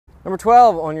Number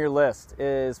 12 on your list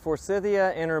is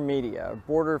Forsythia intermedia,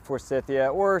 border Forsythia,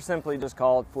 or simply just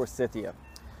called Forsythia.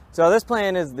 So this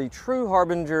plant is the true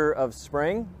harbinger of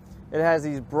spring. It has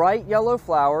these bright yellow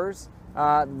flowers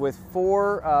with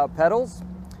 4 petals.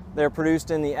 They're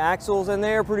produced in the axils and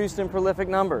they are produced in prolific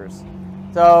numbers.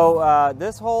 So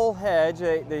this whole hedge,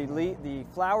 the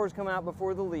flowers come out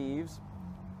before the leaves,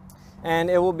 and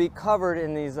it will be covered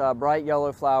in these bright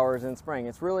yellow flowers in spring.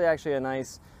 It's really actually a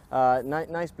nice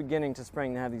beginning to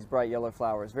spring to have these bright yellow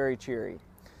flowers, very cheery.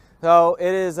 So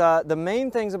it is the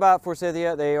main things about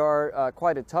Forsythia. They are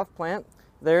quite a tough plant.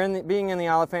 Being in the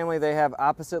olive family, they have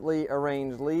oppositely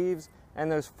arranged leaves, and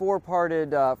those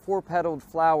 4-petaled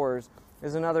flowers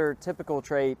is another typical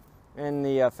trait in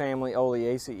the family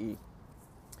Oleaceae.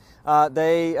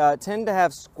 They tend to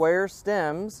have square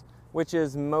stems, which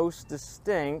is most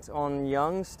distinct on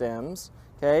young stems.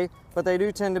 Okay, but they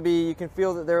do tend to be, you can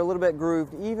feel that they're a little bit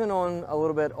grooved even on a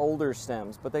little bit older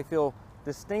stems, but they feel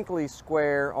distinctly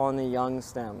square on the young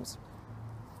stems.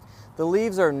 The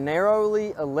leaves are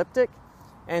narrowly elliptic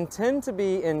and tend to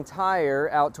be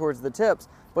entire out towards the tips,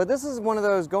 but this is one of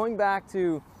those, going back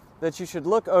to that you should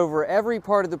look over every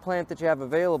part of the plant that you have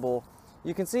available.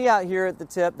 You can see out here at the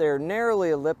tip they're narrowly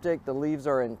elliptic, the leaves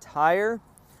are entire,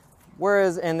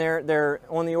 whereas, and they're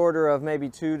on the order of maybe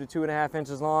 2 to 2.5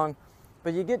 inches long.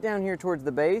 But you get down here towards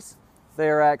the base, they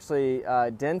are actually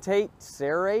dentate,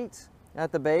 serrate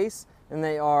at the base, and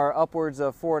they are upwards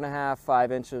of 4.5 to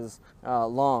 5 inches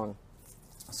long.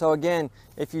 So again,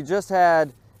 if you just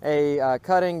had a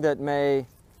cutting that may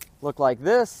look like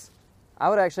this, I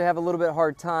would actually have a little bit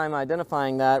hard time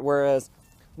identifying that, whereas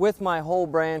with my whole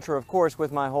branch, or of course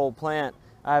with my whole plant,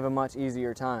 I have a much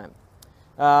easier time.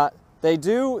 You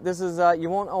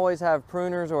won't always have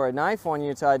pruners or a knife on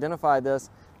you to identify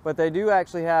this, but they do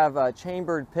actually have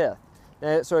chambered pith.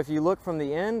 So if you look from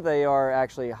the end, they are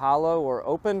actually hollow or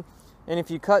open, and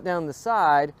if you cut down the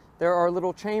side, there are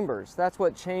little chambers. That's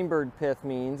what chambered pith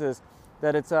means, is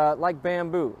that it's like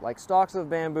bamboo, like stalks of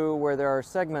bamboo where there are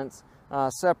segments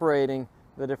separating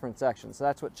the different sections. So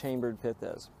that's what chambered pith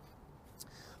is.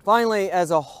 Finally,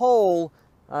 as a whole,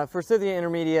 Forsythia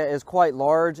intermedia is quite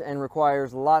large and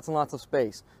requires lots and lots of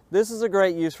space. This is a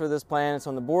great use for this plant. It's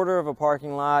on the border of a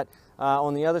parking lot.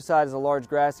 On the other side is a large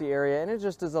grassy area, and it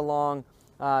just is a long,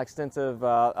 extensive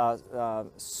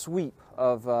sweep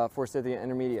of Forsythia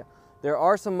intermedia. There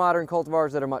are some modern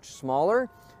cultivars that are much smaller,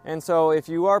 and so if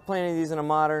you are planting these in a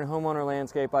modern homeowner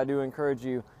landscape, I do encourage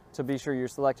you to be sure you're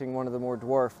selecting one of the more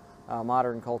dwarf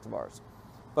modern cultivars.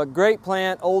 But great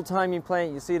plant, old-timey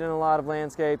plant. You see it in a lot of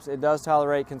landscapes. It does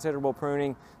tolerate considerable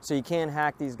pruning, so you can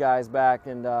hack these guys back,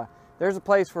 and there's a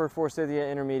place for Forsythia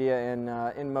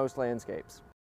intermedia in most landscapes.